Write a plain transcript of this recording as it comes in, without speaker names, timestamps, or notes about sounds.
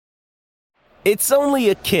It's only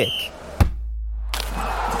a kick,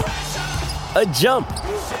 a jump,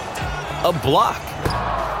 a block.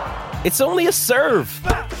 It's only a serve.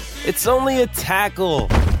 It's only a tackle,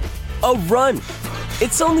 a run.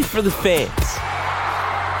 It's only for the fans.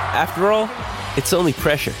 After all, it's only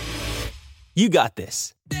pressure. You got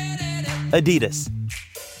this. Adidas.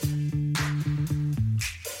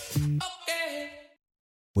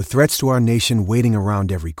 With threats to our nation waiting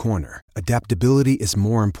around every corner, adaptability is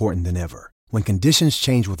more important than ever. When conditions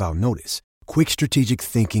change without notice, quick strategic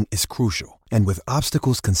thinking is crucial. And with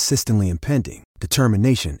obstacles consistently impending,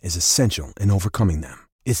 determination is essential in overcoming them.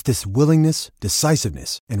 It's this willingness,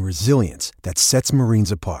 decisiveness, and resilience that sets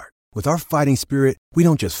Marines apart. With our fighting spirit, we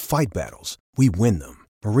don't just fight battles, we win them.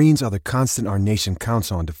 Marines are the constant our nation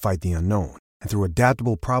counts on to fight the unknown. And through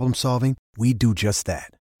adaptable problem solving, we do just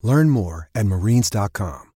that. Learn more at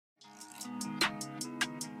marines.com.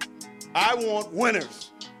 I want winners.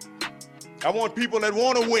 I want people that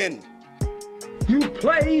want to win. You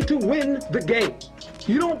play to win the game.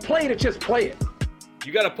 You don't play to just play it.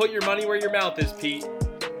 You got to put your money where your mouth is, Pete.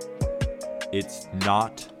 It's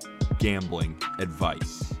not gambling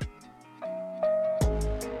advice.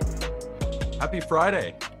 Happy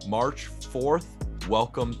Friday, March 4th.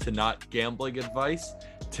 Welcome to Not Gambling Advice.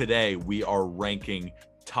 Today, we are ranking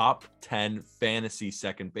top 10 fantasy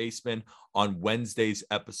second basemen. On Wednesday's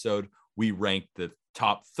episode, we ranked the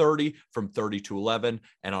top 30 from 30 to 11.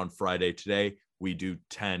 And on Friday today, we do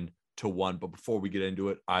 10 to 1. But before we get into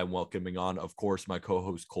it, I'm welcoming on, of course, my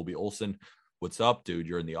co-host, Colby Olson. What's up, dude?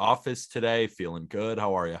 You're in the office today. Feeling good?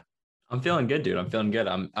 How are you? I'm feeling good, dude. I'm feeling good.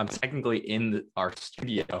 I'm technically in our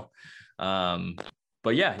studio.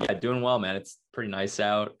 But yeah, doing well, man. It's pretty nice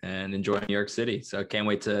out and enjoying New York City. So I can't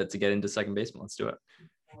wait to get into second baseman. Let's do it.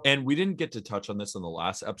 And we didn't get to touch on this on the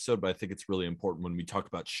last episode, but I think it's really important when we talk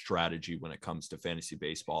about strategy when it comes to fantasy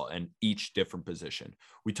baseball and each different position.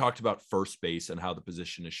 We talked about first base and how the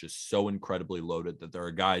position is just so incredibly loaded that there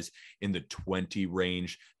are guys in the 20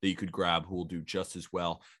 range that you could grab who will do just as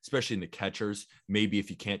well, especially in the catchers. Maybe if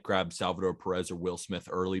you can't grab Salvador Perez or Will Smith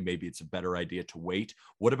early, maybe it's a better idea to wait.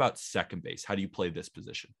 What about second base? How do you play this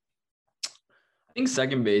position? I think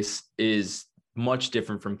second base is much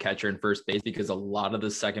different from catcher and first base because a lot of the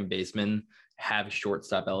second basemen have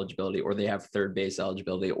shortstop eligibility or they have third base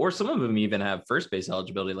eligibility, or some of them even have first base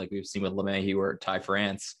eligibility, like we've seen with LeMahieu or Ty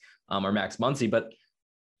France or Max Muncy. But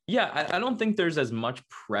yeah, I don't think there's as much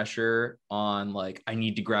pressure on like, I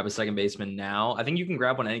need to grab a second baseman now. I think you can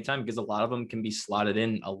grab one anytime because a lot of them can be slotted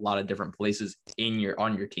in a lot of different places on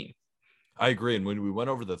your team. I agree. And when we went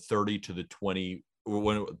over the 30 to the 20, or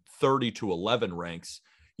when 30 to 11 ranks,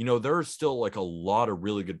 you know, there are still like a lot of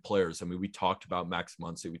really good players. I mean, we talked about Max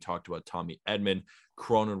Muncy, we talked about Tommy Edman,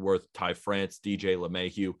 Cronenworth, Ty France, DJ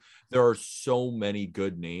LeMahieu. There are so many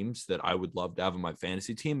good names that I would love to have on my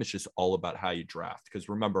fantasy team. It's just all about how you draft. Because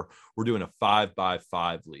remember, we're doing a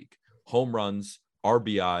 5x5 league. Home runs,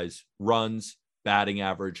 RBIs, runs, batting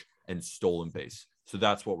average, and stolen base. So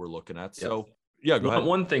that's what we're looking at. Yep. So yeah, go ahead.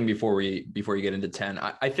 One thing before you get into 10,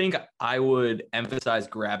 I think I would emphasize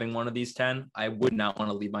grabbing one of these 10. I would not want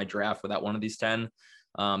to leave my draft without one of these 10.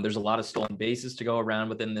 There's a lot of stolen bases to go around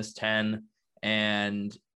within this 10,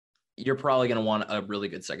 and you're probably going to want a really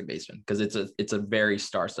good second baseman because it's a very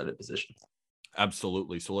star-studded position.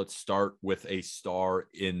 Absolutely. So let's start with a star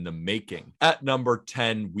in the making. At number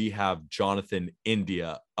 10, we have Jonathan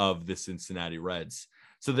India of the Cincinnati Reds.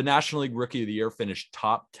 So the National League Rookie of the Year finished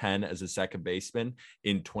top 10 as a second baseman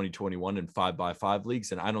in 2021 in 5x5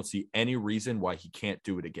 leagues, and I don't see any reason why he can't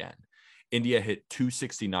do it again. India hit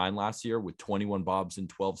 269 last year with 21 bombs and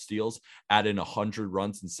 12 steals, add in 100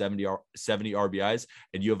 runs and 70 RBIs,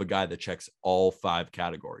 and you have a guy that checks all 5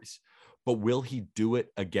 categories. But will he do it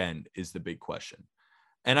again is the big question.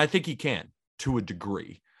 And I think he can to a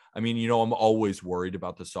degree. I mean, you know, I'm always worried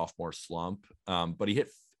about the sophomore slump, but he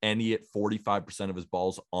hit 45% of his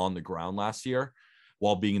balls on the ground last year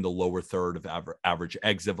while being in the lower third of average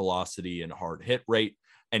exit velocity and hard hit rate.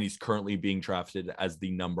 And he's currently being drafted as the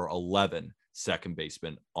number 11 second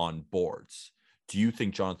baseman on boards. Do you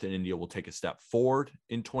think Jonathan India will take a step forward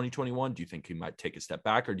in 2021? Do you think he might take a step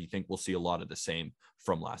back, or do you think we'll see a lot of the same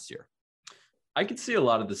from last year? I could see a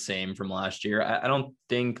lot of the same from last year. I don't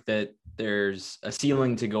think that there's a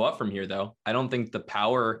ceiling to go up from here, though. I don't think the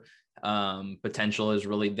power potential is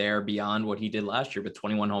really there beyond what he did last year with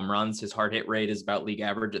 21 home runs. His hard hit rate is about league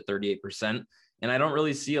average at 38%. And I don't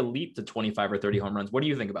really see a leap to 25 or 30 home runs. What do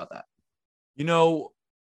you think about that? You know,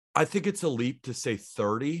 I think it's a leap to say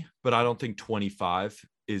 30, but I don't think 25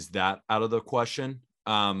 is that out of the question.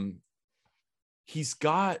 He's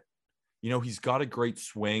got he's got a great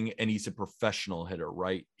swing and he's a professional hitter,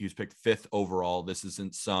 right? He was picked 5th overall. This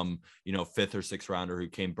isn't some, 5th or 6th rounder who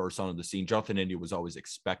came burst onto the scene. Jonathan India was always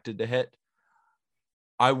expected to hit.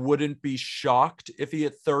 I wouldn't be shocked if he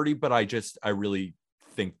hit 30, but I really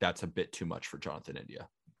think that's a bit too much for Jonathan India.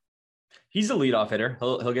 He's a leadoff hitter.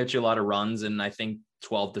 He'll get you a lot of runs, and I think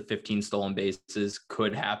 12 to 15 stolen bases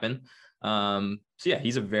could happen. So yeah,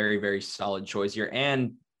 he's a very, very solid choice here.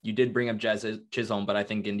 And you did bring up Jazz Chisholm, but I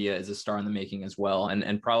think India is a star in the making as well,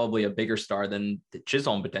 and probably a bigger star than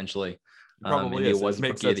Chisholm potentially. Probably India was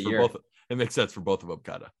rookie of the year. It makes sense for both of them,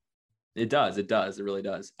 kind of. It does. It really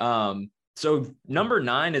does. So number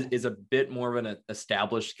 9 is a bit more of an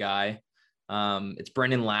established guy. It's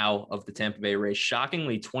Brendan Lau of the Tampa Bay Rays.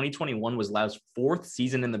 Shockingly, 2021 was Lau's 4th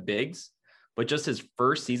season in the bigs, but just his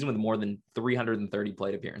first season with more than 330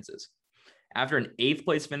 plate appearances. After an 8th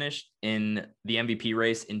place finish in the MVP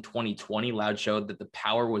race in 2020, Lau showed that the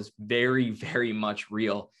power was very, very much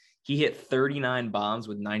real. He hit 39 bombs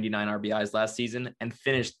with 99 RBIs last season and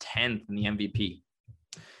finished 10th in the MVP.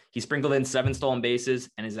 He sprinkled in 7 stolen bases,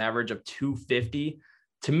 and his average of 250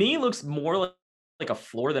 to me looks more like a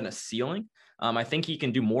floor than a ceiling. I think he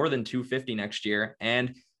can do more than 250 next year,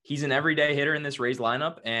 and he's an everyday hitter in this Rays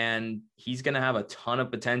lineup, and he's going to have a ton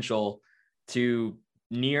of potential to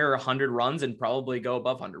near 100 runs and probably go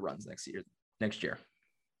above 100 runs next year.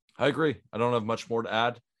 I agree. I don't have much more to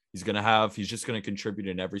add. He's just going to contribute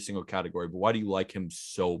in every single category. But why do you like him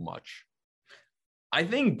so much? I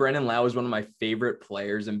think Brendan Lau is one of my favorite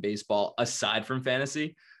players in baseball, aside from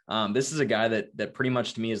fantasy. This is a guy that pretty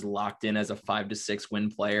much to me is locked in as a 5 to 6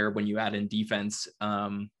 win player when you add in defense.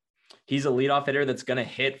 He's a leadoff hitter that's going to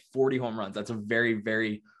hit 40 home runs. That's a very,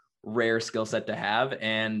 very rare skill set to have.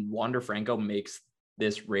 And Wander Franco makes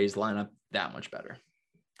this Rays lineup that much better.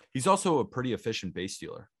 He's also a pretty efficient base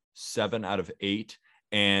stealer, 7 out of 8.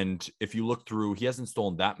 And if you look through, he hasn't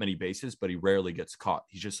stolen that many bases, but he rarely gets caught.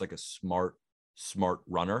 He's just like a smart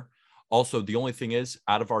runner. Also, the only thing is,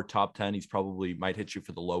 out of our top 10, he's probably might hit you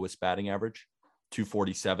for the lowest batting average,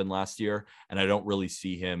 247 last year. And I don't really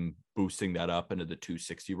see him boosting that up into the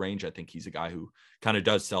 260 range. I think he's a guy who kind of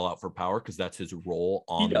does sell out for power because that's his role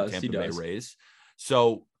on the Tampa Bay Rays.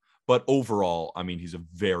 So, but overall, I mean, he's a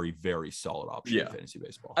very, very solid option in fantasy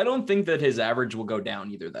baseball. I don't think that his average will go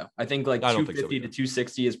down either, though. I think like 250 to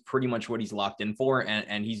 260 is pretty much what he's locked in for,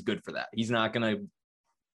 and he's good for that. He's not going to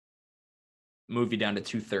move you down to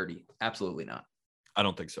 230. Absolutely not. I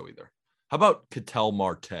don't think so either. How about Ketel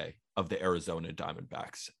Marte of the Arizona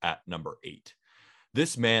Diamondbacks at number 8?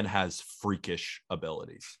 This man has freakish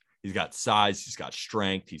abilities. He's got size, he's got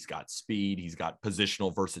strength, he's got speed, he's got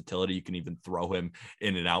positional versatility. You can even throw him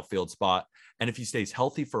in an outfield spot. And if he stays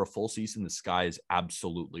healthy for a full season, the sky is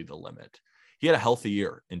absolutely the limit. He had a healthy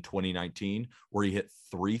year in 2019 where he hit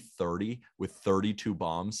 330 with 32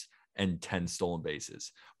 bombs and 10 stolen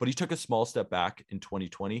bases. But he took a small step back in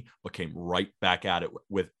 2020, but came right back at it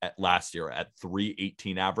at last year at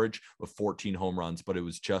 318 average with 14 home runs, but it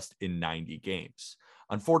was just in 90 games.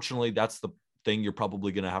 Unfortunately, that's the thing you're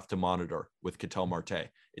probably going to have to monitor with Ketel Marte.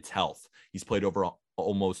 It's health. He's played over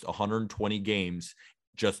almost 120 games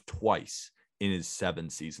just twice in his 7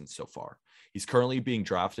 seasons so far. He's currently being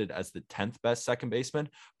drafted as the 10th best second baseman,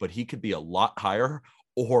 but he could be a lot higher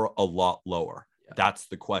or a lot lower. Yeah. That's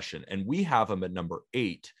the question. And we have him at number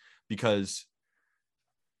 8 because,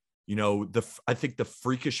 I think the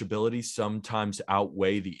freakish abilities sometimes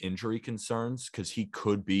outweigh the injury concerns because he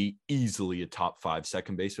could be easily a top 5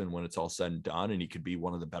 second baseman when it's all said and done. And he could be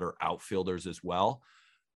one of the better outfielders as well.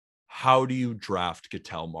 How do you draft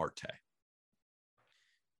Ketel Marte?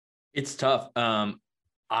 It's tough.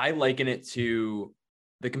 I liken it to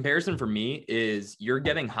the comparison for me is you're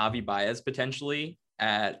getting Javi Baez potentially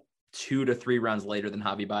at 2 to 3 rounds later than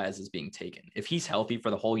Javi Baez is being taken. If he's healthy for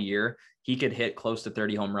the whole year, he could hit close to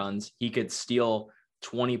 30 home runs. He could steal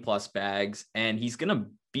 20 plus bags, and he's going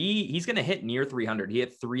to hit near 300. He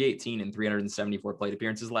hit 318 in 374 plate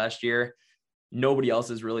appearances last year. Nobody else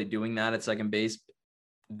is really doing that at second base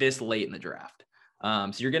this late in the draft.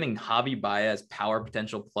 So you're getting Javi Baez power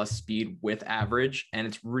potential plus speed with average, and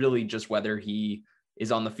it's really just whether he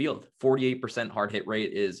is on the field. 48% hard hit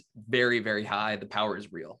rate is very, very high. The power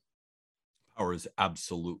is real. Power is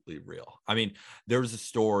absolutely real. I mean, there's a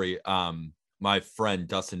story. My friend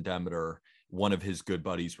Dustin Demeter, one of his good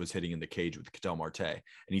buddies, was hitting in the cage with Ketel Marte, and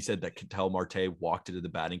he said that Ketel Marte walked into the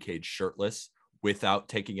batting cage shirtless without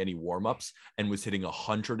taking any warm-ups and was hitting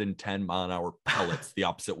 110 mile an hour pellets the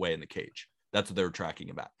opposite way in the cage. That's what they were tracking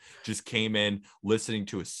him at. Just came in listening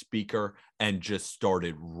to a speaker and just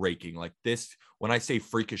started raking like this. When I say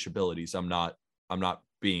freakish abilities, I'm not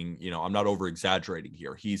being, I'm not over exaggerating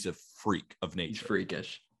here. He's a freak of nature. He's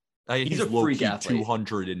freakish. He's a low-key freak athlete.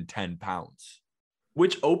 210 pounds.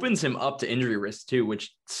 Which opens him up to injury risk too,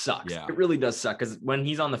 which sucks. Yeah. It really does suck because when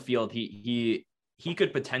he's on the field, he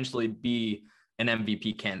could potentially be an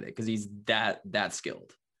MVP candidate because he's that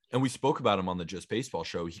skilled. And we spoke about him on the Just Baseball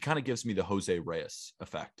show. He kind of gives me the Jose Reyes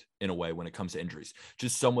effect in a way when it comes to injuries.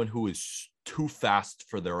 Just someone who is too fast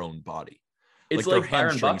for their own body. It's like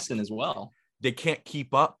Byron Buxton as well. They can't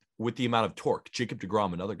keep up with the amount of torque. Jacob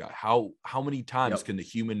deGrom, another guy. How many times can the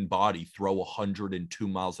human body throw 102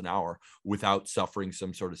 miles an hour without suffering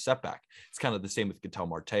some sort of setback? It's kind of the same with Ketel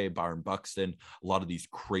Marte, Byron Buxton, a lot of these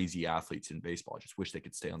crazy athletes in baseball. I just wish they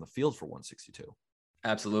could stay on the field for 162.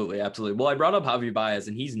 Absolutely. Well, I brought up Javi Baez,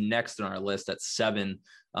 and he's next on our list at 7.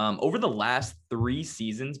 Over the last 3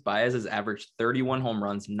 seasons, Baez has averaged 31 home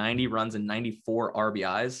runs, 90 runs, and 94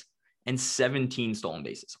 RBIs, and 17 stolen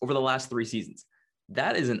bases over the last 3 seasons.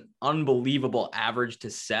 That is an unbelievable average to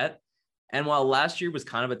set. And while last year was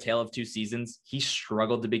kind of a tale of 2 seasons, he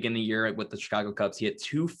struggled to begin the year with the Chicago Cubs. He hit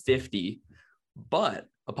 250, but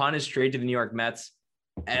upon his trade to the New York Mets,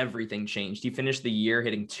 everything changed. He finished the year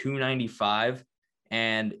hitting 295.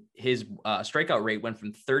 And his strikeout rate went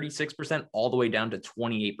from 36% all the way down to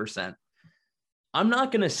 28%. I'm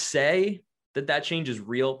not going to say that change is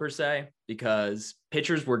real per se, because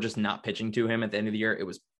pitchers were just not pitching to him at the end of the year. It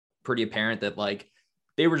was pretty apparent that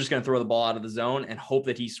they were just going to throw the ball out of the zone and hope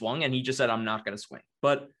that he swung. And he just said, I'm not going to swing.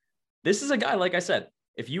 But this is a guy, like I said,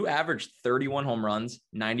 if you average 31 home runs,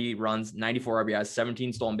 90 runs, 94 RBIs,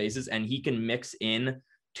 17 stolen bases, and he can mix in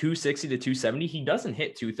 260 to 270, he doesn't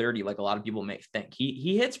hit 230 like a lot of people may think.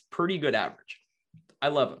 He hits pretty good average. I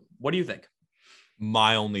love him. What do you think?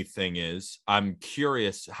 My only thing is I'm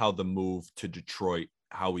curious how the move to Detroit,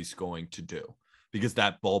 how he's going to do, because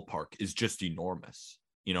that ballpark is just enormous.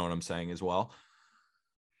 You know what I'm saying as well?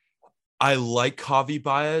 I like Javi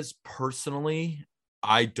Baez personally.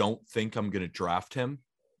 I don't think I'm going to draft him,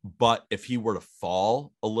 but if he were to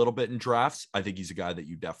fall a little bit in drafts, I think he's a guy that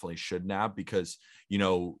you definitely should nab because,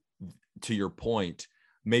 to your point,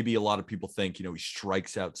 maybe a lot of people think, he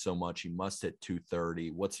strikes out so much. He must hit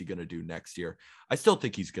 230. What's he going to do next year? I still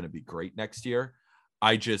think he's going to be great next year.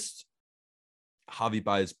 Javi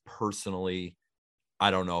Baez personally,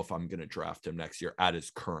 I don't know if I'm going to draft him next year at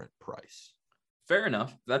his current price. Fair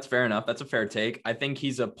enough. That's fair enough. That's a fair take. I think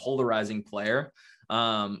he's a polarizing player.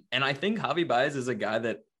 And I think Javi Baez is a guy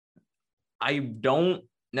that I don't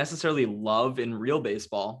necessarily love in real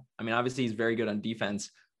baseball. I mean, obviously he's very good on defense,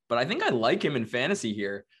 but I think I like him in fantasy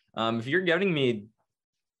here. If you're giving me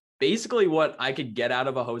basically what I could get out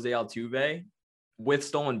of a Jose Altuve with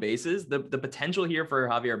stolen bases, the potential here for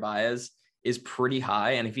Javier Baez is pretty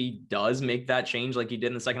high. And if he does make that change like he did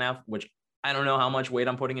in the second half, which I don't know how much weight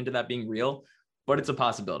I'm putting into that being real, but it's a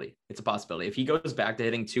possibility. It's a possibility. If he goes back to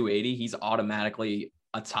hitting 280, he's automatically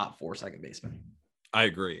a top 4 second baseman. I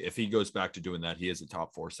agree. If he goes back to doing that, he is a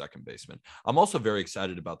top 4 second baseman. I'm also very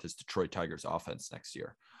excited about this Detroit Tigers offense next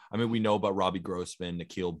year. I mean, we know about Robbie Grossman,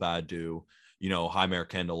 Nikhil Badu, Jeimer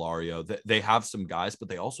Candelario. They have some guys, but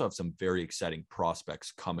they also have some very exciting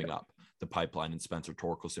prospects coming up the pipeline. And Spencer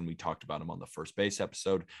Torkelson, we talked about him on the first base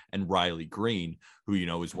episode, and Riley Green, who,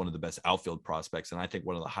 is one of the best outfield prospects. And I think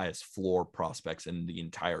one of the highest floor prospects in the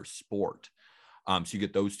entire sport. So you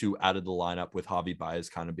get those two out of the lineup with Javi Baez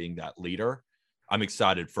kind of being that leader. I'm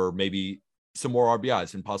excited for maybe some more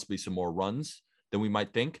RBIs and possibly some more runs than we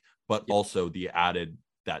might think, but also the added,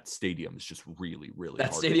 that stadium is just really, really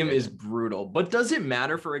that hard. Stadium is brutal. But does it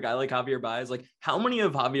matter for a guy like Javier Baez? Like, how many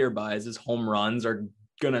of Javier Baez's home runs are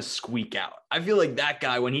gonna squeak out? I feel like that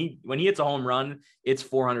guy, when he hits a home run, it's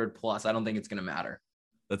 400 plus. I don't think it's gonna matter.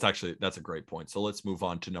 That's a great point. So let's move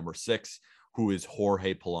on to number 6, who is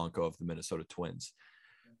Jorge Polanco of the Minnesota Twins.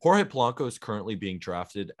 Jorge Polanco is currently being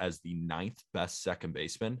drafted as the 9th best second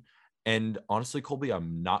baseman. And honestly, Colby,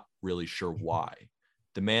 I'm not really sure why.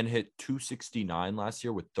 The man hit 269 last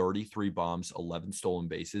year with 33 bombs, 11 stolen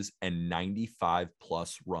bases, and 95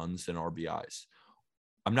 plus runs and RBIs.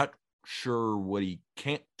 I'm not sure what he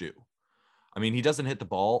can't do. I mean, he doesn't hit the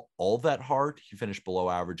ball all that hard. He finished below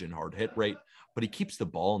average in hard hit rate, but he keeps the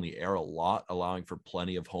ball in the air a lot, allowing for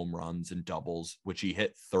plenty of home runs and doubles, which he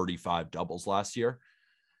hit 35 doubles last year.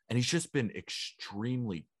 And he's just been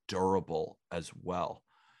extremely durable as well.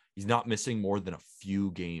 He's not missing more than a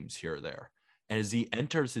few games here or there. And as he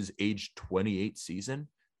enters his age 28 season,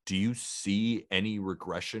 do you see any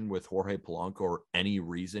regression with Jorge Polanco or any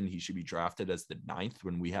reason he should be drafted as the 9th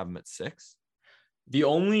when we have him at 6? The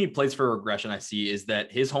only place for regression I see is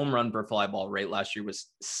that his home run per fly ball rate last year was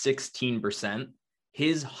 16%.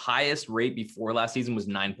 His highest rate before last season was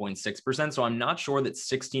 9.6%. So I'm not sure that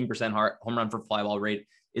 16% home run for fly ball rate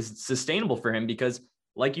is sustainable for him because,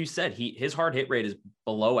 like you said, his hard hit rate is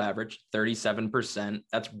below average, 37%.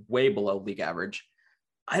 That's way below league average.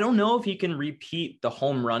 I don't know if he can repeat the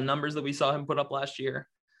home run numbers that we saw him put up last year.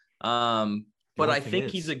 But I think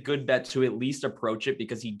he's a good bet to at least approach it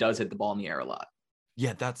because he does hit the ball in the air a lot.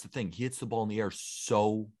 Yeah, that's the thing. He hits the ball in the air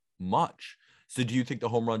so much. So do you think the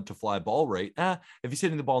home run to fly ball rate, if he's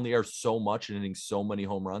hitting the ball in the air so much and hitting so many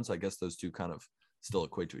home runs, I guess those two kind of still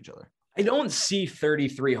equate to each other. I don't see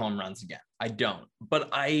 33 home runs again. I don't, but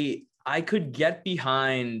I could get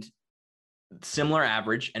behind similar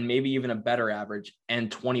average and maybe even a better average and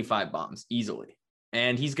 25 bombs easily.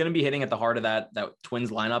 And he's going to be hitting at the heart of that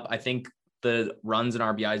Twins lineup. I think the runs and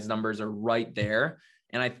RBIs numbers are right there.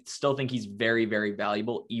 And I still think he's very, very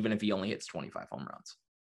valuable, even if he only hits 25 home runs.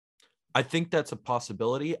 I think that's a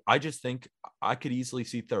possibility. I just think I could easily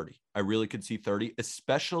see 30. I really could see 30,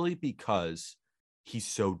 especially because he's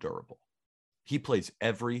so durable. He plays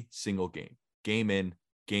every single game in,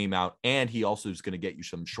 game out, and he also is going to get you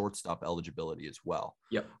some shortstop eligibility as well.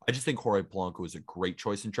 Yep. I just think Jorge Polanco is a great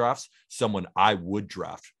choice in drafts, someone I would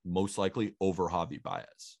draft most likely over Javi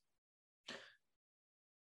Baez.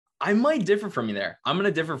 I might differ from you there. I'm going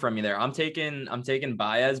to differ from you there. I'm taking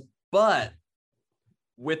Baez, but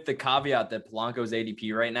with the caveat that Polanco's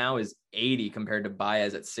ADP right now is 80 compared to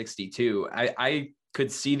Baez at 62. I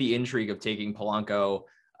could see the intrigue of taking Polanco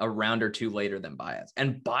a round or two later than Baez.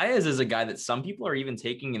 And Baez is a guy that some people are even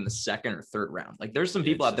taking in the second or third round. Like there's some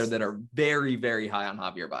people out there that are very, very high on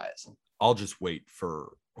Javier Baez. I'll just wait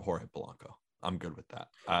for Jorge Polanco. I'm good with that.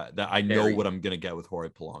 I know what I'm going to get with Jorge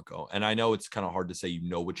Polanco. And I know it's kind of hard to say, you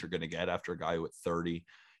know, what you're going to get after a guy with 30,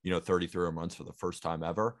 33 home runs for the first time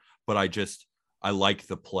ever. But I like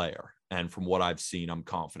the player. And from what I've seen, I'm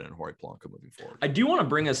confident in Jorge Polanco moving forward. I do want to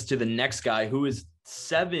bring us to the next guy who is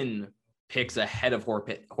 7 picks ahead of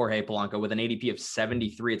Jorge Polanco with an ADP of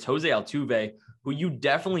 73. It's Jose Altuve, who you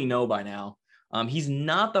definitely know by now. He's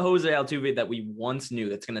not the Jose Altuve that we once knew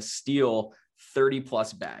that's going to steal 30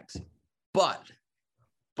 plus bags. But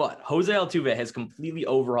Jose Altuve has completely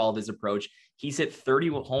overhauled his approach. He's hit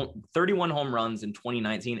 31 home runs in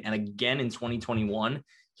 2019 and again in 2021.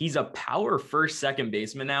 He's a power first, second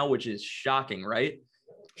baseman now, which is shocking, right?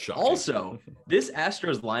 Shocking. Also, this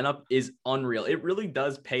Astros lineup is unreal. It really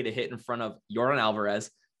does pay to hit in front of Yordan Alvarez,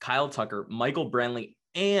 Kyle Tucker, Michael Brantley,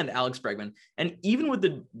 and Alex Bregman. And even with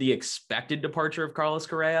the expected departure of Carlos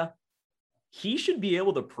Correa, he should be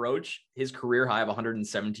able to approach his career high of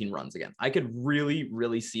 117 runs again. I could really,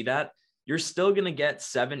 really see that. You're still going to get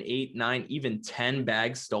 7, 8, 9, even 10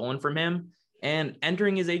 bags stolen from him. And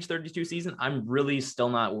entering his age 32 season, I'm really still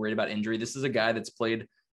not worried about injury. This is a guy that's played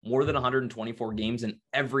more than 124 games in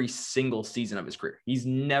every single season of his career. He's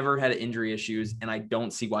never had injury issues, and I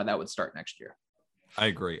don't see why that would start next year. I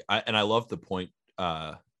agree. I love the point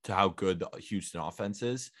to how good the Houston offense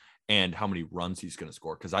is and how many runs he's going to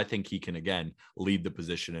score. Because I think he can, again, lead the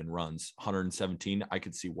position in runs. 117, I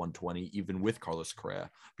could see 120, even with Carlos Correa.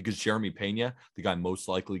 Because Jeremy Pena, the guy most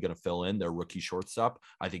likely going to fill in their rookie shortstop,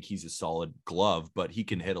 I think he's a solid glove, but he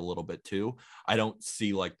can hit a little bit too. I don't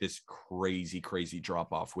see like this crazy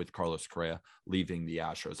drop-off with Carlos Correa leaving the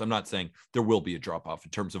Astros. I'm not saying there will be a drop-off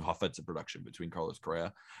in terms of offensive production between Carlos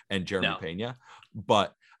Correa and Jeremy Pena,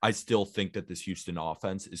 but I still think that this Houston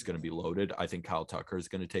offense is going to be loaded. I think Kyle Tucker is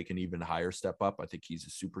going to take an even higher step up. I think he's a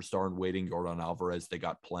superstar in waiting. Yordan Alvarez, they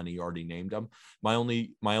got plenty, already named him. My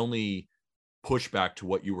only pushback to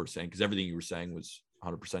what you were saying, because everything you were saying was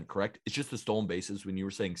 100% correct. It's just the stolen bases. When you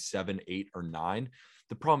were saying 7, 8, or 9,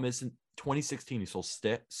 the problem is in 2016, he stole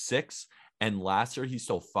 6. And last year, he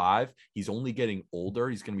stole 5. He's only getting older.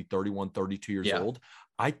 He's going to be 31, 32 years old.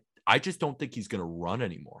 I just don't think he's going to run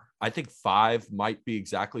anymore. I think 5 might be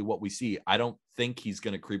exactly what we see. I don't think he's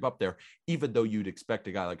going to creep up there, even though you'd expect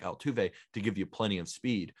a guy like Altuve to give you plenty of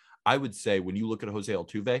speed. I would say when you look at Jose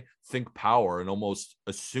Altuve, think power and almost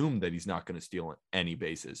assume that he's not going to steal any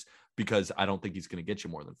bases, because I don't think he's going to get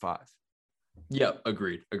you more than 5. Yeah,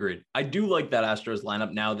 agreed. I do like that Astros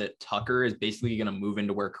lineup now that Tucker is basically going to move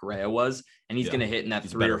into where Correa was, and he's going to hit in that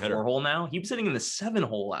 3 or 4 hole now. He was hitting in the 7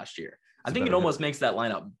 hole last year. I think it almost makes that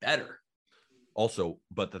lineup better. Also,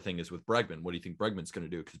 but the thing is with Bregman, what do you think Bregman's going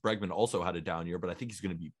to do? Because Bregman also had a down year, but I think he's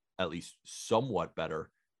going to be at least somewhat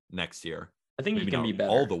better next year. I think he can be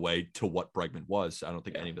better all the way to what Bregman was. I don't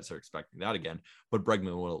think any of us are expecting that again, but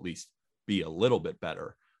Bregman will at least be a little bit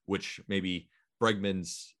better, which maybe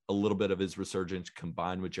Bregman's a little bit of his resurgence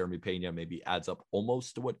combined with Jeremy Pena maybe adds up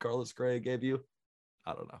almost to what Carlos Correa gave you.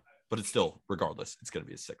 I don't know, but it's still, regardless, it's going to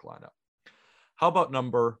be a sick lineup. How about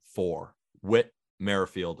number 4, Whit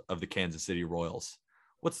Merrifield of the Kansas City Royals.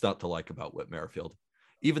 What's not to like about Whit Merrifield?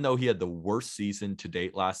 Even though he had the worst season to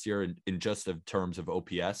date last year in just of terms of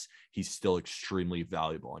OPS, he's still extremely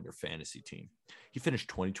valuable on your fantasy team. He finished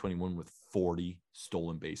 2021 with 40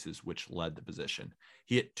 stolen bases, which led the position.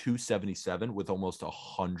 He hit 277 with almost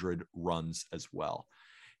 100 runs as well.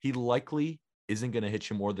 He likely isn't going to hit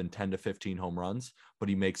you more than 10 to 15 home runs, but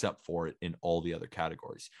he makes up for it in all the other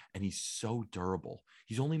categories. And he's so durable.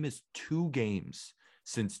 He's only missed 2 games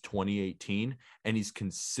since 2018, and he's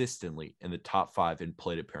consistently in the top 5 in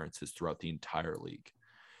plate appearances throughout the entire league.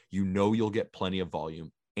 You know you'll get plenty of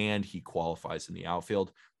volume, and he qualifies in the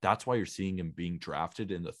outfield. That's why you're seeing him being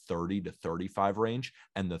drafted in the 30 to 35 range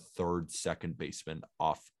and the third second baseman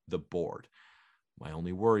off the board. My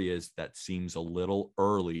only worry is that seems a little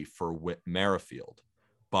early for Whit Merrifield,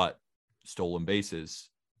 but stolen bases,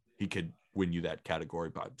 he could win you that category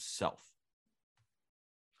by himself.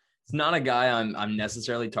 It's not a guy I'm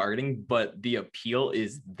necessarily targeting, but the appeal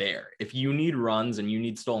is there. If you need runs and you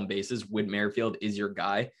need stolen bases, Whit Merrifield is your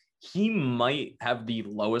guy. He might have the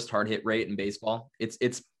lowest hard hit rate in baseball.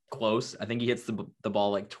 It's close. I think he hits the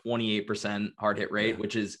ball like 28% hard hit rate,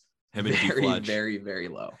 which is very, very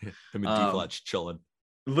low. Him and D-Fletch chilling.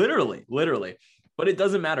 Literally. But it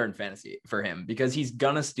doesn't matter in fantasy for him because he's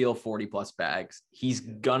gonna steal 40 plus bags. He's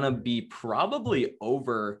gonna be probably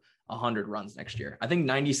over 100 runs next year. I think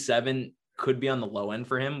 97 could be on the low end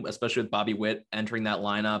for him, especially with Bobby Witt entering that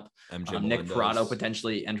lineup, Nick Pratto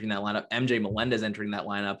potentially entering that lineup, MJ Melendez entering that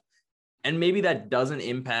lineup. And maybe that doesn't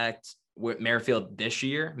impact Whit Merrifield this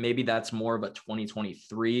year. Maybe that's more of a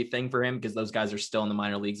 2023 thing for him because those guys are still in the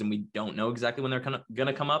minor leagues and we don't know exactly when they're going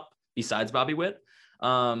to come up besides Bobby Witt.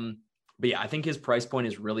 But yeah, I think his price point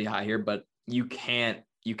is really high here, but you can't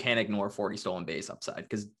ignore 40 stolen base upside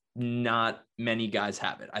because not many guys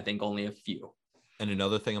have it. I think only a few. And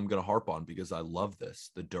another thing I'm going to harp on because I love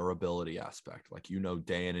this, the durability aspect. Like,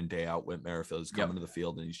 day in and day out, Whit Merrifield is coming to the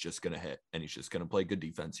field and he's just going to hit and he's just going to play good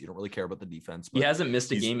defense. You don't really care about the defense. But he hasn't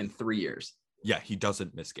missed a game in 3 years. Yeah, he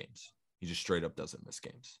doesn't miss games. He just straight up doesn't miss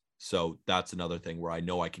games. So that's another thing where I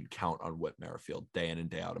know I can count on Whit Merrifield day in and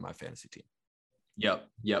day out in my fantasy team.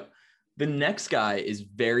 Yep. The next guy is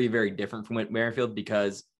very, very different from Whit Merrifield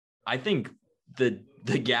because I think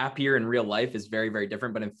the gap here in real life is very, very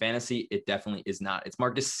different, but in fantasy, it definitely is not. It's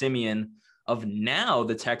Marcus Semien of now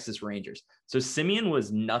the Texas Rangers. So Semien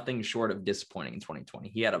was nothing short of disappointing in 2020.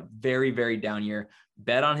 He had a very, very down year,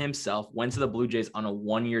 bet on himself, went to the Blue Jays on a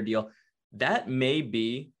 1-year deal. That may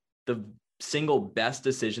be the single best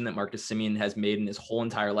decision that Marcus Semien has made in his whole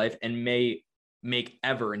entire life and may make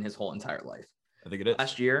ever in his whole entire life. I think it is.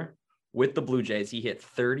 Last year with the Blue Jays, he hit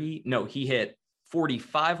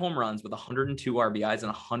 45 home runs with 102 RBIs and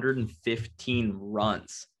 115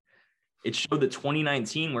 runs. It showed that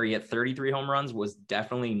 2019, where he had 33 home runs, was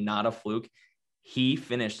definitely not a fluke. He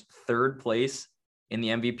finished 3rd place in the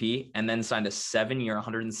MVP and then signed a 7-year,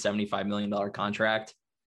 $175 million contract.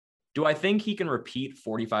 Do I think he can repeat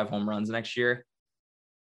 45 home runs next year?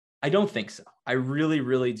 I don't think so. I really,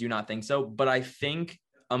 really do not think so. But I think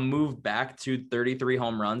a move back to 33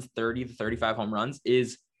 home runs, 30 to 35 home runs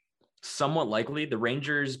is somewhat likely. The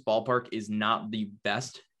Rangers ballpark is not the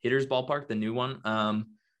best hitters ballpark, the new one.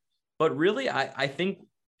 But really, I think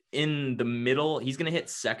in the middle, he's going to hit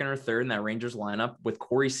 2nd or 3rd in that Rangers lineup with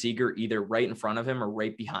Corey Seager either right in front of him or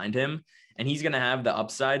right behind him. And he's going to have the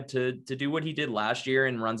upside to do what he did last year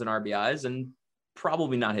in runs and RBIs and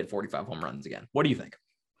probably not hit 45 home runs again. What do you think?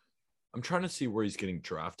 I'm trying to see where he's getting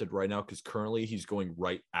drafted right now because currently he's going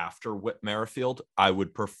right after Whit Merrifield. I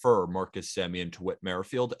would prefer Marcus Semien to Whit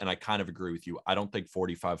Merrifield, and I kind of agree with you. I don't think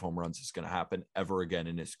 45 home runs is going to happen ever again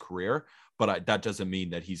in his career, but that doesn't mean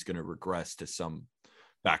that he's going to regress to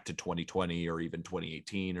back to 2020 or even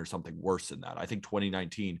 2018 or something worse than that. I think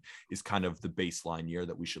 2019 is kind of the baseline year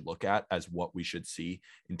that we should look at as what we should see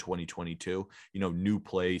in 2022. New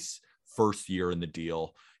place, first year in the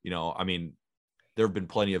deal. There have been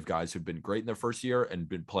plenty of guys who've been great in their first year and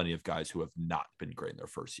been plenty of guys who have not been great in their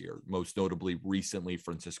first year. Most notably recently,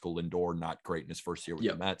 Francisco Lindor, not great in his first year with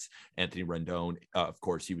the Mets. Anthony Rendon, of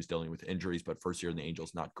course, he was dealing with injuries, but first year in the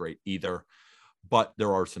Angels, not great either. But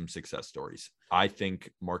there are some success stories. I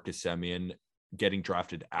think Marcus Semien getting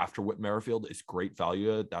drafted after Whit Merrifield is great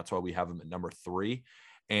value. That's why we have him at number 3.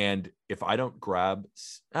 And if I don't grab,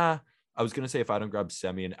 if I don't grab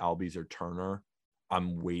Semien, Albies, or Turner,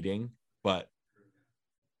 I'm waiting. But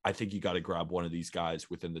I think you got to grab one of these guys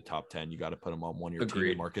within the top 10. You got to put them on one of your Agreed.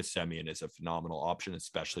 team. Marcus Semien is a phenomenal option,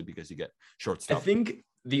 especially because you get I shortstop. think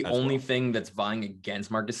the only thing that's vying against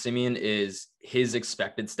Marcus Semien is his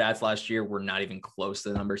expected stats last year were not even close to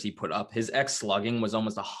the numbers he put up. His slugging was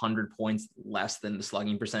almost 100 points less than the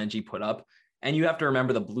slugging percentage he put up. And you have to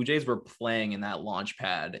remember the Blue Jays were playing in that launch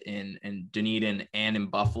pad in Dunedin and in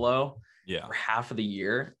Buffalo for half of the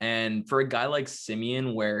year. And for a guy like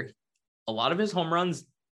Semien, where a lot of his home runs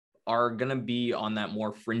are going to be on that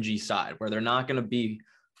more fringy side, where they're not going to be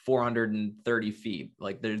 430 feet.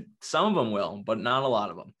 Like some of them will, but not a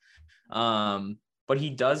lot of them. But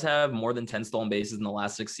he does have more than 10 stolen bases in the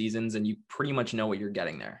last 6 seasons, and you pretty much know what you're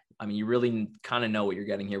getting there. I mean, you really kind of know what you're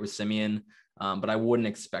getting here with Semien, but I wouldn't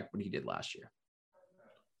expect what he did last year.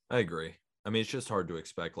 I agree. I mean, it's just hard to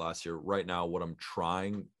expect last year. Right now, what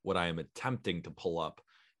I am attempting to pull up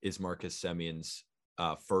is Marcus Semien's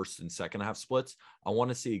first and second half splits. I want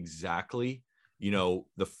to see exactly,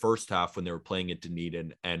 the first half when they were playing at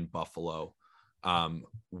Dunedin and Buffalo,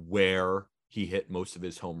 where he hit most of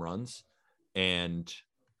his home runs. And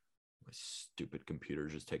my stupid computer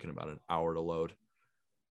is just taking about an hour to load.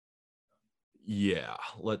 Yeah,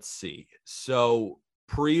 let's see. So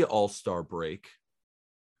pre All-Star break,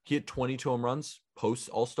 he hit 22 home runs. Post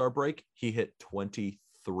All-Star break, he hit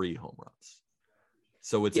 23 home runs.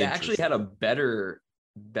 So it's actually had a better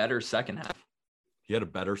second half. He had a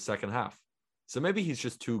better second half. So maybe he's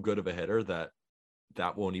just too good of a hitter that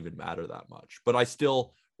won't even matter that much. But I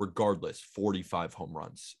still, regardless, 45 home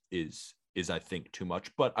runs is I think too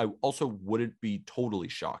much. But I also wouldn't be totally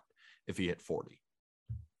shocked if he hit 40.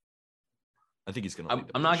 I think he's going to.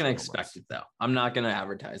 I'm not going to expect it though. I'm not going to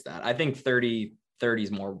advertise that. I think 30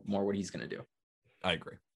 is more what he's going to do. I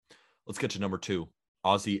agree. Let's get to number 2,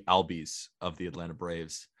 Ozzie Albies of the Atlanta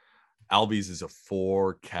Braves. Albies is a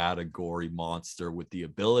 4-category monster with the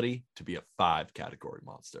ability to be a 5-category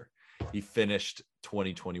monster. He finished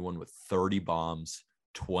 2021 with 30 bombs,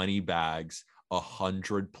 20 bags,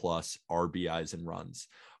 100 plus RBIs and runs.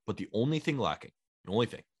 But the only thing lacking,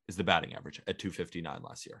 is the batting average at 259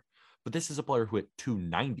 last year. But this is a player who hit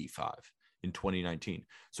 295 in 2019.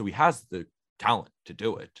 So he has the talent to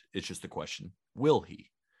do it. It's just the question, will he?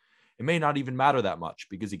 It may not even matter that much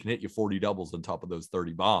because he can hit you 40 doubles on top of those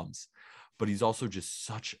 30 bombs, but he's also just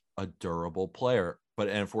such a durable player. And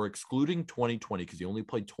if we're excluding 2020, because he only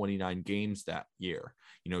played 29 games that year,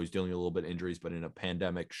 he's dealing a little bit of injuries, but in a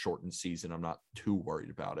pandemic shortened season, I'm not too worried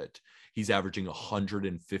about it. He's averaging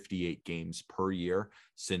 158 games per year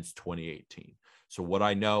since 2018. So what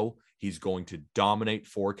I know, he's going to dominate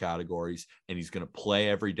 4 categories and he's going to play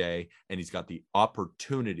every day and he's got the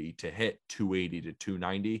opportunity to hit 280 to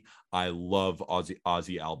 290. I love Ozzie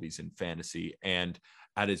Albies in fantasy, and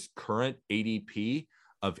at his current ADP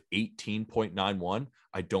of 18.91,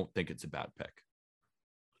 I don't think it's a bad pick.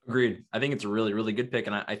 Agreed. I think it's a really, really good pick.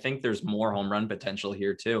 And I think there's more home run potential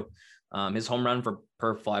here too. His home run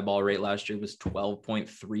per fly ball rate last year was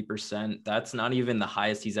 12.3%. That's not even the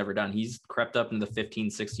highest he's ever done. He's crept up in the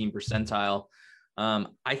 15, 16 percentile.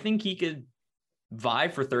 I think he could vie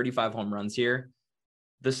for 35 home runs here.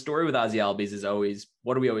 The story with Ozzie Albies is always,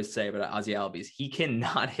 what do we always say about Ozzie Albies? He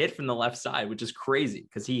cannot hit from the left side, which is crazy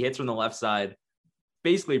because he hits from the left side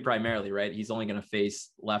basically primarily, right? He's only going to face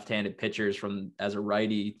left-handed pitchers as a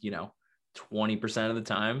righty, 20% of the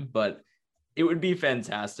time, but it would be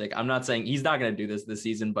fantastic. I'm not saying he's not going to do this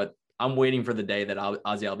season, but I'm waiting for the day that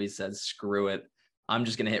Ozzie Albies says, screw it. I'm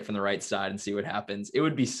just going to hit from the right side and see what happens. It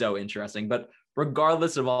would be so interesting, but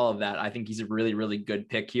regardless of all of that, I think he's a really, really good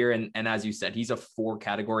pick here. And as you said, he's a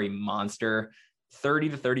 4-category monster, 30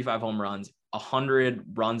 to 35 home runs,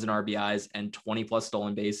 100 runs and RBIs, and 20 plus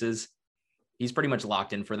stolen bases. He's pretty much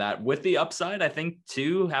locked in for that. With the upside, I think,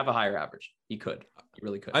 to have a higher average. He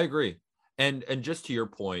really could. I agree. And just to your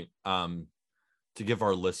point, to give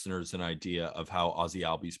our listeners an idea of how Ozzie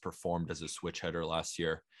Albies performed as a switch hitter last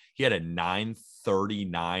year, he had a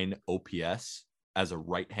 939 OPS as a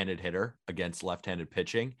right-handed hitter against left-handed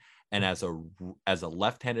pitching. And as a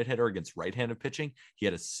left-handed hitter against right-handed pitching, he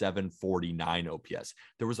had a 749 OPS.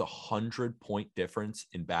 There was 100-point difference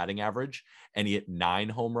in batting average, and he hit 9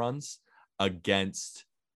 home runs against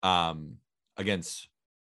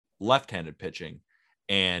left-handed pitching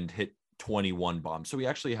and hit 21 bombs. So he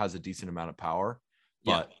actually has a decent amount of power,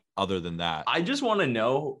 but other than that, I just want to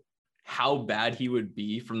know how bad he would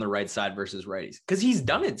be from the right side versus righties, because he's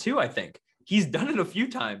done it too. I think he's done it a few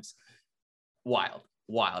times. Wild.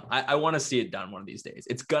 I want to see it done one of these days.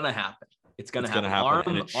 It's gonna happen. It's gonna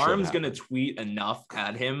happen. Arm's gonna tweet enough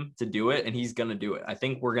at him to do it, and he's gonna do it. I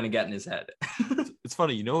think we're gonna get in his head. It's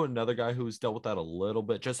funny, another guy who's dealt with that a little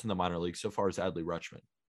bit just in the minor league so far is Adley Rutschman.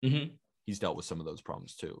 Mm-hmm. He's dealt with some of those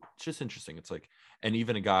problems too. It's just interesting. It's like, and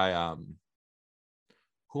even a guy,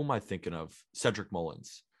 who am I thinking of? Cedric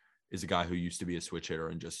Mullins is a guy who used to be a switch hitter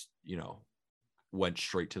and just, went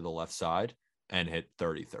straight to the left side and hit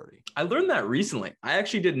 30-30. I learned that recently. I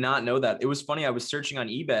actually did not know that. It was funny. I was searching on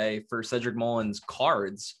eBay for Cedric Mullins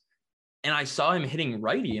cards, and I saw him hitting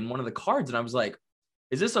righty in one of the cards, and I was like,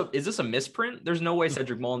 is this a misprint? There's no way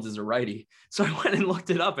Cedric Mullins is a righty. So I went and looked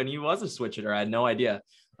it up, and he was a switch hitter. I had no idea.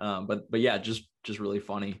 But yeah, just really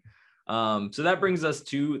funny. So that brings us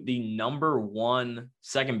to the number 1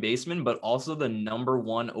 second baseman, but also the number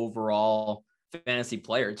 1 overall fantasy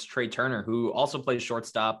player. It's Trey Turner, who also plays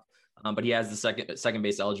shortstop, but he has the second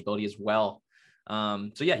base eligibility as well.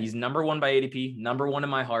 So yeah, he's number 1 by ADP, number 1 in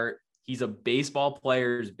my heart. He's a baseball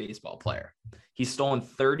player's baseball player. He's stolen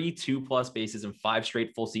 32 plus bases in 5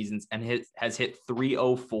 straight full seasons and has hit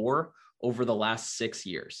 304 over the last 6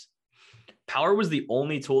 years. Power was the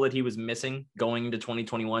only tool that he was missing going into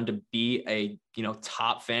 2021 to be a,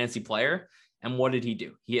 top fantasy player. And what did he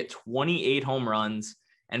do? He hit 28 home runs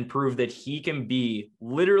and proved that he can be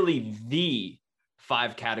literally the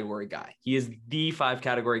 5 category guy. He is the 5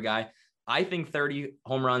 category guy. I think 30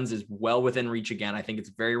 home runs is well within reach again. I think it's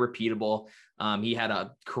very repeatable. He had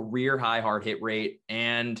a career high hard hit rate.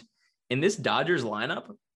 And in this Dodgers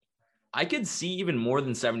lineup, I could see even more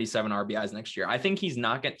than 77 RBIs next year. I think he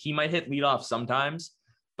might hit leadoff sometimes,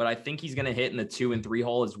 but I think he's going to hit in the 2 and 3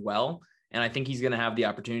 hole as well. And I think he's going to have the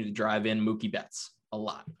opportunity to drive in Mookie Betts a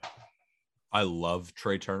lot. I love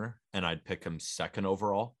Trey Turner, and I'd pick him 2nd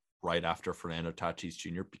overall, right after Fernando Tatis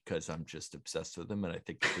Jr., because I'm just obsessed with him, and I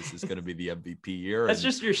think that this is going to be the MVP year. That's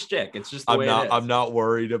just your shtick. It's just the way it is. I'm not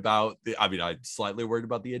worried about I'm slightly worried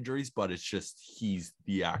about the injuries, but it's just he's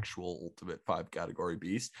the actual ultimate 5 category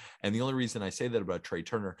beast. And the only reason I say that about Trey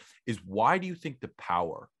Turner is, why do you think the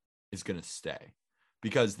power is going to stay?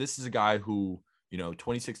 Because this is a guy who,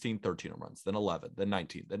 2016, 13 home runs, then 11, then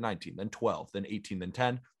 19, then 19, then 12, then 18, then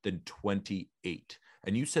 10, then 28.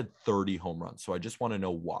 And you said 30 home runs. So I just want to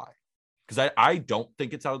know why. Because I don't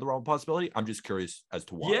think it's out of the realm of possibility. I'm just curious as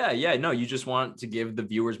to why. Yeah. No, you just want to give the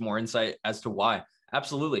viewers more insight as to why.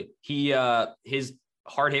 Absolutely. His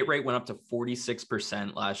hard hit rate went up to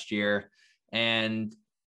 46% last year. And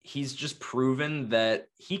he's just proven that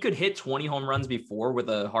he could hit 20 home runs before with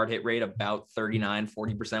a hard hit rate about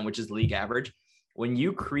 40%, which is league average. When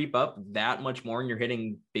you creep up that much more and you're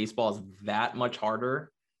hitting baseballs that much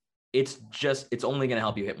harder, it's only going to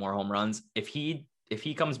help you hit more home runs. If he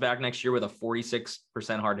comes back next year with a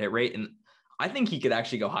 46% hard hit rate, and I think he could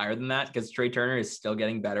actually go higher than that, because Trey Turner is still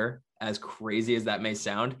getting better, as crazy as that may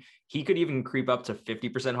sound. He could even creep up to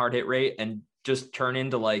 50% hard hit rate and just turn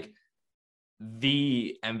into like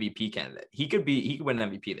the MVP candidate. He could win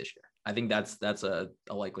an MVP this year. I think that's a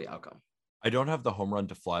likely outcome. I don't have the home run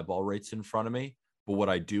to fly ball rates in front of me, but what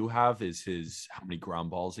I do have is how many ground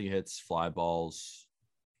balls he hits, fly balls,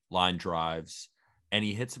 line drives, and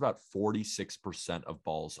he hits about 46% of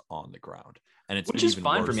balls on the ground. And it's which is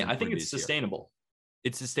fine for me. I think it's sustainable.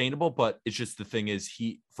 It's sustainable, but it's just, the thing is,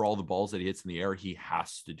 for all the balls that he hits in the air, he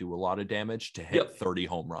has to do a lot of damage to hit 30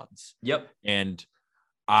 home runs. Yep. And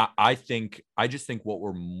I just think what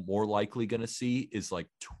we're more likely going to see is like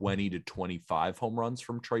 20 to 25 home runs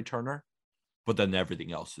from Trey Turner. But then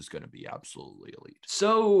everything else is going to be absolutely elite.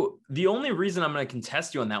 So the only reason I'm going to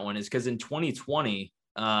contest you on that one is because in 2020,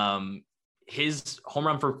 his home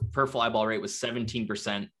run per fly ball rate was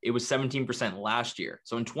 17%. It was 17% last year.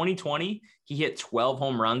 So in 2020, he hit 12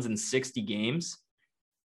 home runs in 60 games.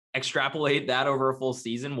 Extrapolate that over a full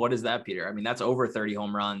season. What is that, Peter? I mean, that's over 30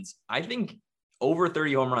 home runs. I think over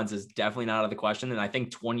 30 home runs is definitely not out of the question. And I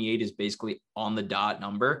think 28 is basically on the dot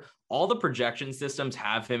number. All the projection systems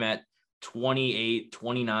have him at 28,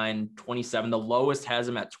 29, 27. The lowest has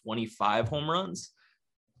him at 25 home runs.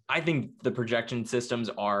 I think the projection systems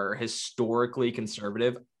are historically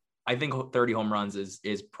conservative. I think 30 home runs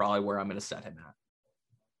is probably where I'm going to set him at.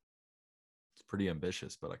 It's pretty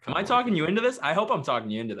ambitious, but am I talking you into this? I hope I'm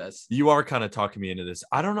talking you into this. You are kind of talking me into this.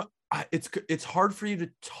 I don't know. It's hard for you to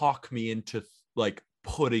talk me into like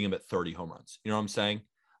putting him at 30 home runs. You know what I'm saying?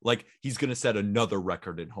 Like, he's going to set another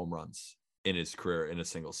record in home runs in his career in a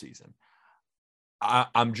single season.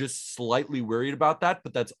 I'm just slightly worried about that,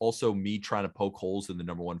 but that's also me trying to poke holes in the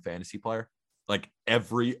number 1 fantasy player. Like,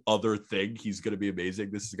 every other thing, he's going to be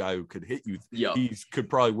amazing. This is a guy who could hit you. Yep. He could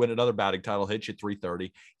probably win another batting title, hit you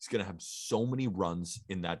 330. He's going to have so many runs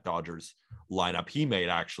in that Dodgers lineup. He may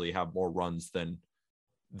actually have more runs than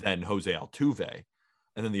Jose Altuve.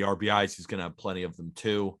 And then the RBIs, he's going to have plenty of them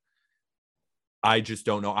too. I just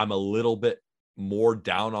don't know. I'm a little bit more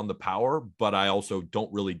down on the power, but I also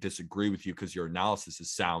don't really disagree with you because your analysis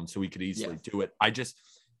is sound. So he could easily do it. I just,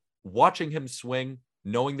 watching him swing,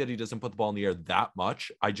 knowing that he doesn't put the ball in the air that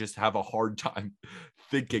much, I just have a hard time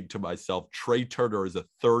thinking to myself, Trey Turner is a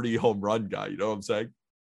 30 home run guy. You know what I'm saying?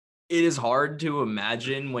 It is hard to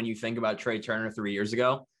imagine when you think about Trey Turner 3 years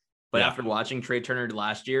ago. But after watching Trey Turner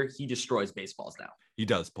last year, he destroys baseballs now. He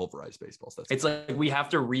does pulverize baseballs. It's like we have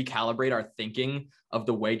to recalibrate our thinking of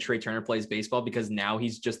the way Trey Turner plays baseball, because now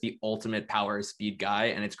he's just the ultimate power speed guy,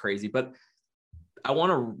 and it's crazy. But I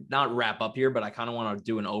want to not wrap up here, but I kind of want to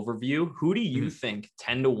do an overview. Who do you think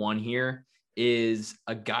 10-1 here is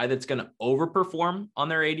a guy that's going to overperform on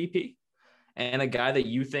their ADP, and a guy that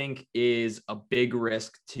you think is a big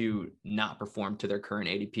risk to not perform to their current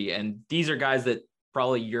ADP? And these are guys that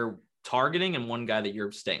probably you're targeting, and one guy that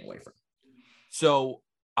you're staying away from. So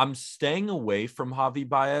I'm staying away from Javi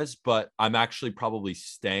Baez, but I'm actually probably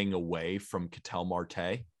staying away from Ketel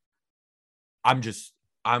Marte.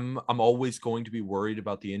 I'm always going to be worried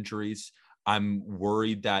about the injuries. I'm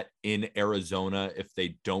worried that in Arizona, if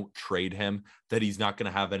they don't trade him, that he's not going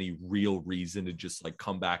to have any real reason to just like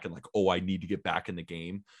come back and like, oh, I need to get back in the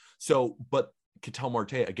game. So, but Ketel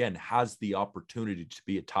Marte, again, has the opportunity to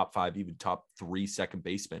be a top 5, even top 3 second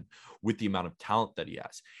baseman with the amount of talent that he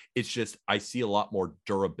has. It's just, I see a lot more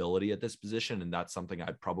durability at this position, and that's something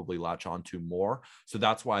I'd probably latch on to more. So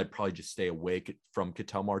that's why I'd probably just stay away from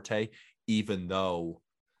Ketel Marte, even though,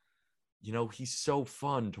 you know, he's so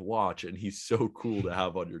fun to watch and he's so cool to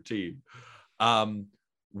have on your team.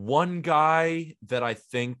 One guy that I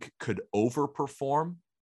think could overperform,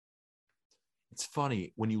 it's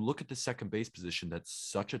funny when you look at the second base position, that's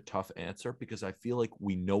such a tough answer, because I feel like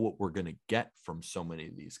we know what we're going to get from so many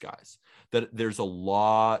of these guys, that there's a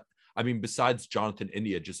lot. I mean, besides Jonathan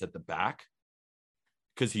India just at the back,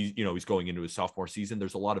 because he's going into his sophomore season,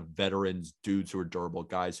 there's a lot of veterans, dudes who are durable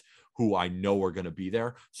guys who I know are going to be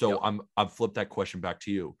there. So I've flipped that question back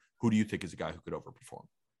to you. Who do you think is a guy who could overperform?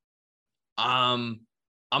 I'm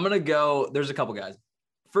going to go, there's a couple guys.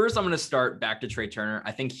 First, I'm going to start back to Trey Turner.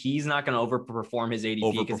 I think he's not going to overperform his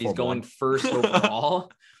ADP because he's going first overall,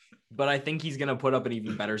 but I think he's going to put up an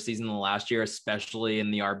even better season than last year, especially in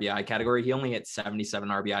the RBI category. He only hit 77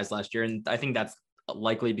 RBIs last year, and I think that's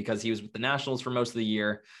likely because he was with the Nationals for most of the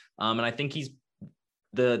year. And I think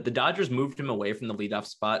the Dodgers moved him away from the leadoff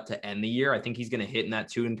spot to end the year. I think he's going to hit in that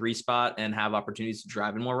 2 and 3 spot and have opportunities to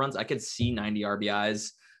drive in more runs. I could see 90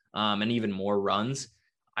 RBIs and even more runs.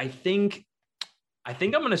 I think I'm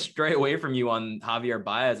going to stray away from you on Javier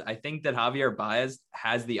Baez. I think that Javier Baez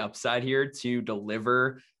has the upside here to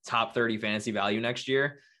deliver top 30 fantasy value next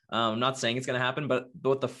year. I'm not saying it's going to happen, but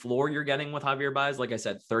the floor you're getting with Javier Baez, like I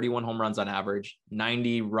said, 31 home runs on average,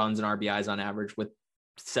 90 runs and RBIs on average, with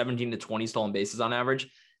 17 to 20 stolen bases on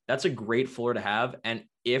average. That's a great floor to have. And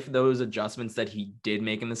if those adjustments that he did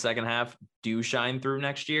make in the second half do shine through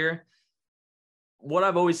next year, what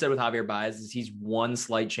I've always said with Javier Baez is he's one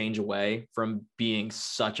slight change away from being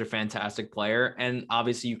such a fantastic player. And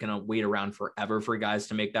obviously you can wait around forever for guys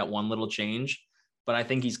to make that one little change, but I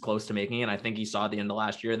think he's close to making it. And I think he saw at the end of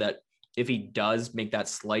last year that if he does make that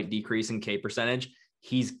slight decrease in K percentage,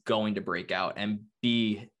 he's going to break out and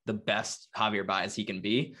be the best Javier Baez he can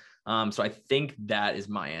be. So I think that is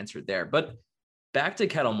my answer there. But back to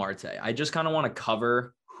Ketel Marte, I just kind of want to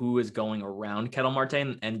cover who is going around Ketel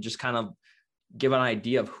Marte and just kind of give an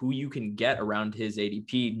idea of who you can get around his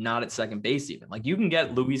ADP, not at second base even. Like you can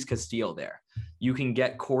get Luis Castillo there. You can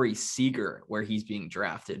get Corey Seager where he's being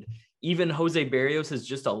drafted. Even Jose Barrios is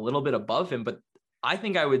just a little bit above him, but I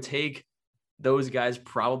think I would take those guys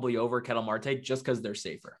probably over Ketel Marte just because they're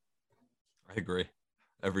safer. I agree.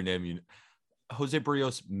 Every name Jose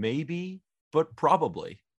Barrios, maybe, but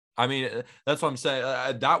probably. I mean, that's what I'm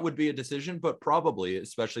saying. That would be a decision, but probably,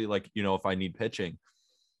 especially like, if I need pitching.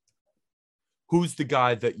 Who's the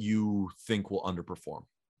guy that you think will underperform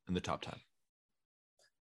in the top 10?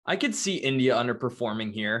 I could see India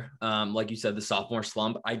underperforming here. Like you said, the sophomore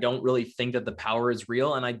slump. I don't really think that the power is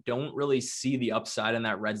real, and I don't really see the upside in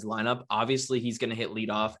that Reds lineup. Obviously, he's going to hit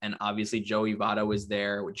leadoff, and obviously Joey Votto is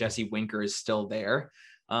there. Jesse Winker is still there.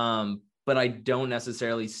 But I don't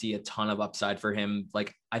necessarily see a ton of upside for him.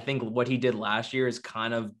 Like, I think what he did last year is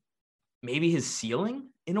kind of maybe his ceiling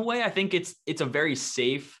in a way. I think it's a very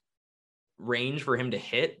safe range for him to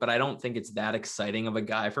hit, but I don't think it's that exciting of a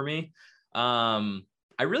guy for me.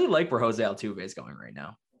 I really like where Jose Altuve is going right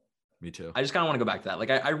now. Me too. I just kind of want to go back to that.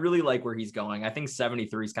 Like, I really like where he's going. I think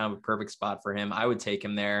 73 is kind of a perfect spot for him. I would take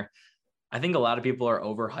him there. I think a lot of people are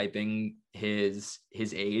overhyping his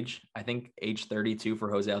age. I think age 32 for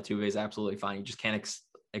Jose Altuve is absolutely fine. You just can't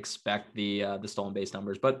expect the stolen base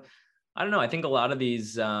numbers, but I don't know. I think a lot of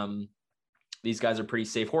these guys are pretty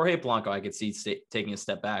safe. Jorge Polanco, I could see taking a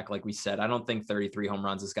step back. Like we said, I don't think 33 home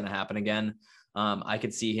runs is going to happen again. I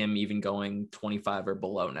could see him even going 25 or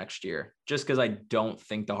below next year, just because I don't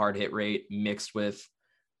think the hard hit rate mixed with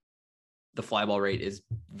the fly ball rate is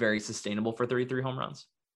very sustainable for 33 home runs.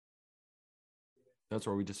 That's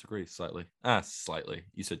where we disagree slightly. Slightly.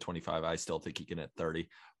 You said 25. I still think he can hit 30,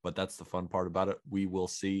 but that's the fun part about it. We will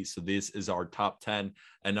see. So this is our top 10.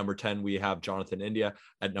 At number 10, we have Jonathan India.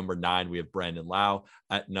 At number 9, we have Brandon Lau.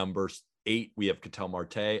 At number 8, we have Ketel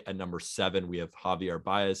Marte. At number 7, we have Javier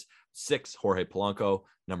Baez. 6, Jorge Polanco.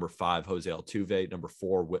 Number 5, Jose Altuve. Number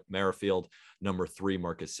 4, Whit Merrifield. Number 3,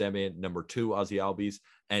 Marcus Semien. Number 2, Ozzie Albies.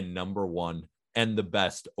 And number 1, and the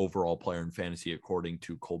best overall player in fantasy, according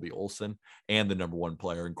to Colby Olson, and the number 1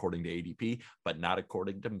 player according to ADP, but not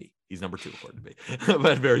according to me. He's number 2 according to me,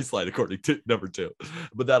 but very slight according to number 2.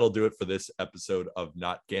 But that'll do it for this episode of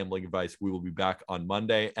Not Gambling Advice. We will be back on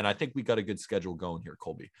Monday, and I think we got a good schedule going here,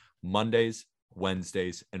 Colby. Mondays,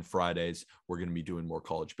 Wednesdays, and Fridays, we're going to be doing more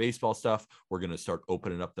college baseball stuff. We're going to start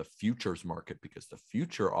opening up the futures market because the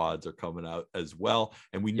future odds are coming out as well.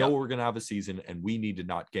 And we know we're going to have a season and we need to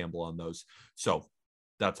not gamble on those. So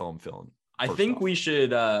that's all I'm feeling. I think we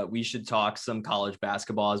should talk some college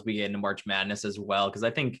basketball as we get into March Madness as well. Cause I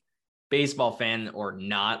think baseball fan or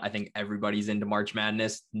not, I think everybody's into March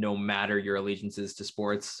Madness, no matter your allegiances to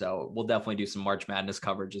sports. So we'll definitely do some March Madness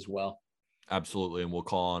coverage as well. Absolutely. And we'll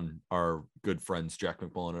call on our good friends, Jack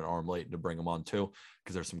McMullen and Arm Layton, to bring them on too,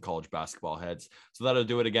 because there's some college basketball heads. So that'll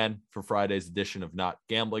do it again for Friday's edition of Not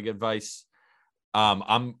Gambling Advice.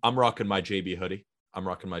 I'm rocking my JB hoodie.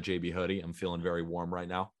 I'm feeling very warm right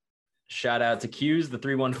now. Shout out to Q's, the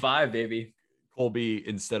 315, baby. Colby,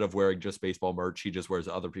 instead of wearing just baseball merch, he just wears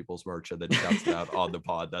other people's merch and then shouts it out on the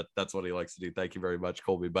pod. That's what he likes to do. Thank you very much,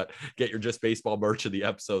 Colby. But get your just baseball merch in the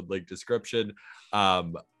episode link description.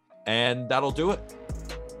 And that'll do it.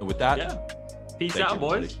 And with that, peace out,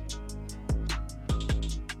 boys. Everybody.